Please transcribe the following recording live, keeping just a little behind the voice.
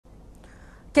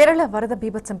కేరళ వరద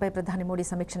బీభత్సంపై ప్రధాని మోడీ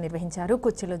సమీక్ష నిర్వహించారు.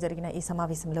 కొచ్చిలో జరిగిన ఈ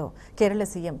సమావేశంలో కేరళ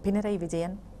సీఎం పినరయి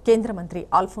విజయన్, కేంద్ర మంత్రి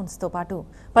ఆల్ఫోన్స్తో పాటు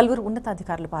పలువురు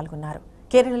ఉన్నతాధికారులు పాల్గొన్నారు.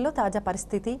 కేరళలో తాజా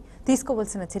పరిస్థితి,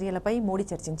 తీసుకోవాల్సిన చర్యలపై మోడీ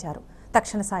చర్చించారు.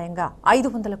 తక్షణ సాయంగా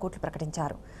 500 కోట్లు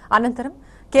ప్రకటించారు. అనంతరం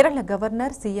కేరళ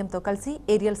గవర్నర్ సీఎంతో కలిసి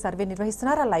ఏరియల్ సర్వే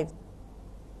నిర్వహిస్తున్నారు. లైవ్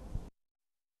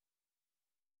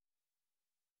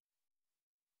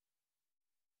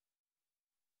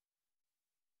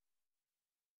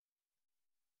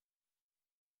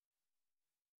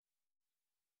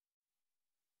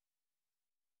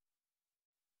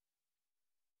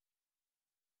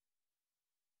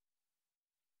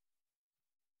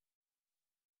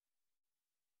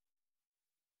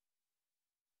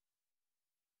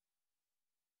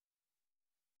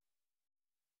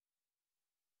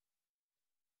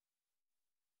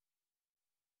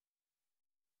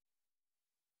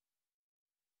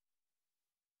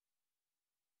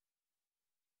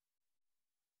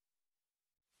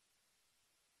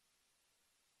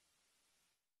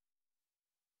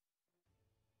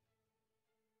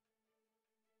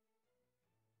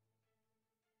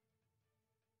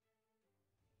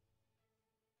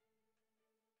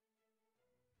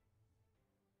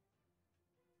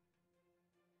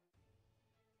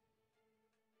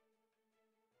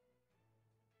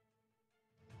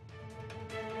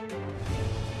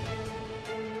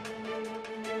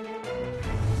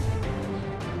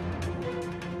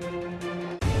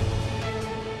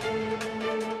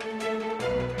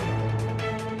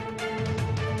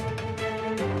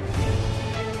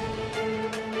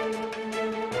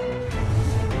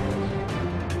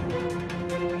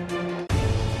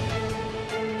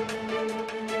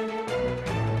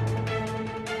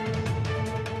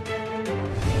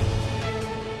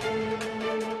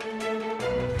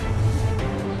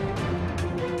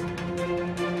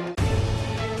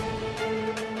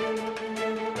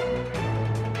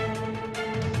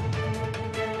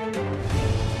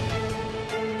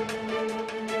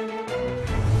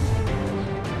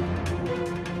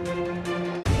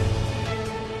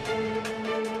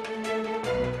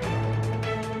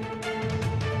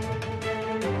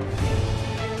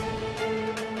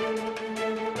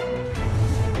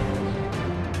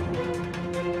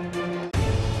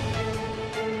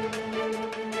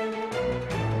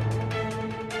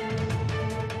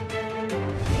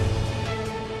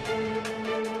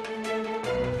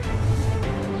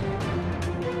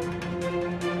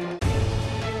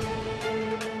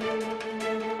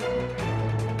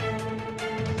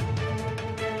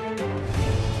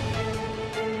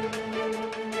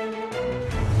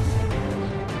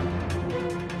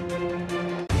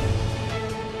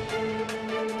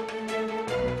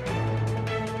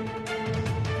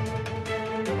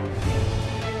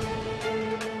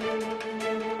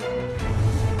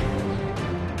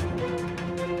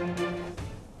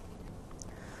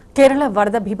కేరళ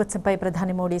వరద బీభత్సంపై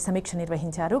ప్రధాని మోడీ సమీక్ష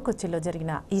నిర్వహించారు. కొచ్చిలో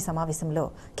జరిగిన ఈ సమావేశంలో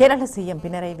కేరళ సీఎం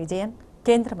పినరయి విజయన్,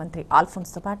 కేంద్ర మంత్రి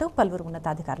ఆల్ఫోన్స్తో పాటు పలువురు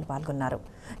ఉన్నతాధికారులు పాల్గొన్నారు.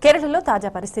 కేరళలో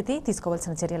తాజా పరిస్థితి,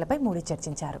 తీసుకోవాల్సిన చర్యలపై మోడీ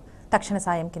చర్చించారు. తక్షణ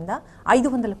సాయం కింద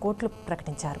 500 కోట్లు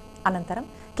ప్రకటించారు. అనంతరం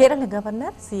కేరళ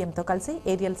గవర్నర్ సీఎంతో కలిసి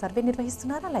ఏరియల్ సర్వే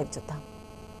నిర్వహిస్తున్నారు. లైవ్ చూద్దాం.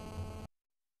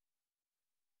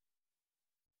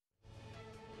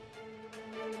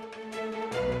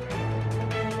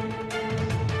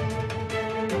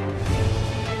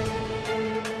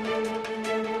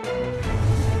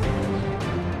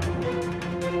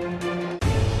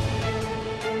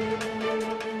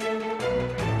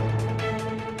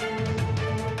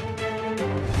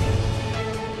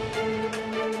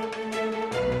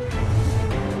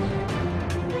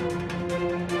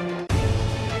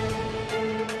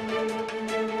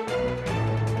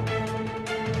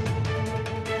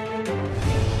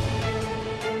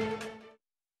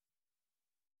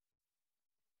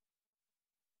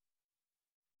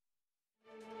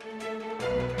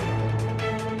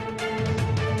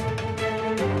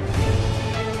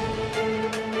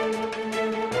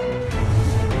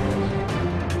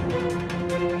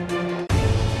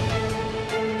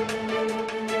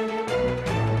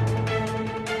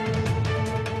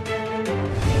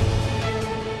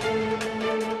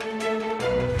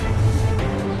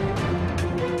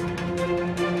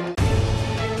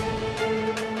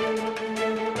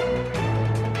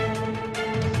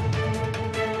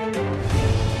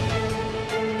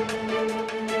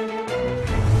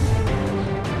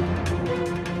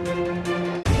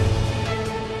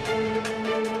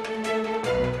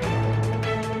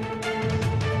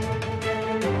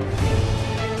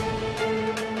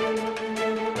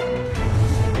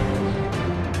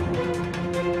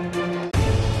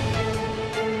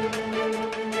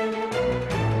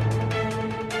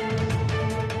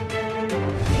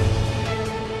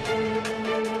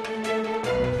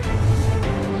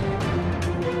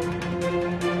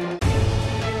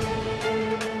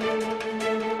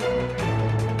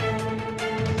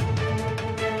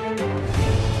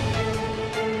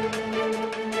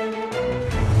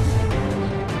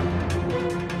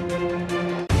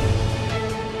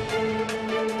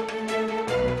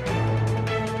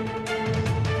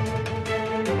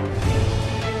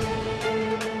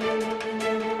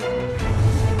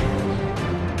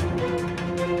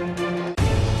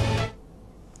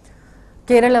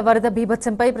 కేరళ వరద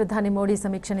బీభత్సంపై ప్రధాని మోడీ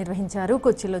సమీక్ష నిర్వహించారు.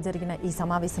 కొచ్చిలో జరిగిన ఈ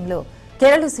సమావేశంలో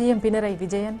కేరళ సీఎం పినరయి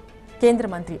విజయన్, కేంద్ర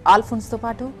మంత్రి ఆల్ఫోన్స్తో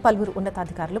పాటు పలువురు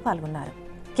ఉన్నతాధికారులు పాల్గొన్నారు.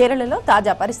 కేరళలో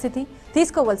తాజా పరిస్థితి,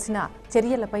 తీసుకోవాల్సిన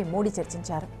చర్యలపై మోడీ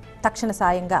చర్చించారు. తక్షణ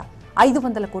సాయంగా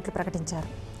 500 కోట్లు ప్రకటించారు.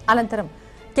 అనంతరం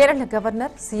కేరళ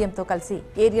గవర్నర్ సీఎంతో కలిసి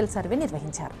ఏరియల్ సర్వే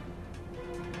నిర్వహించారు.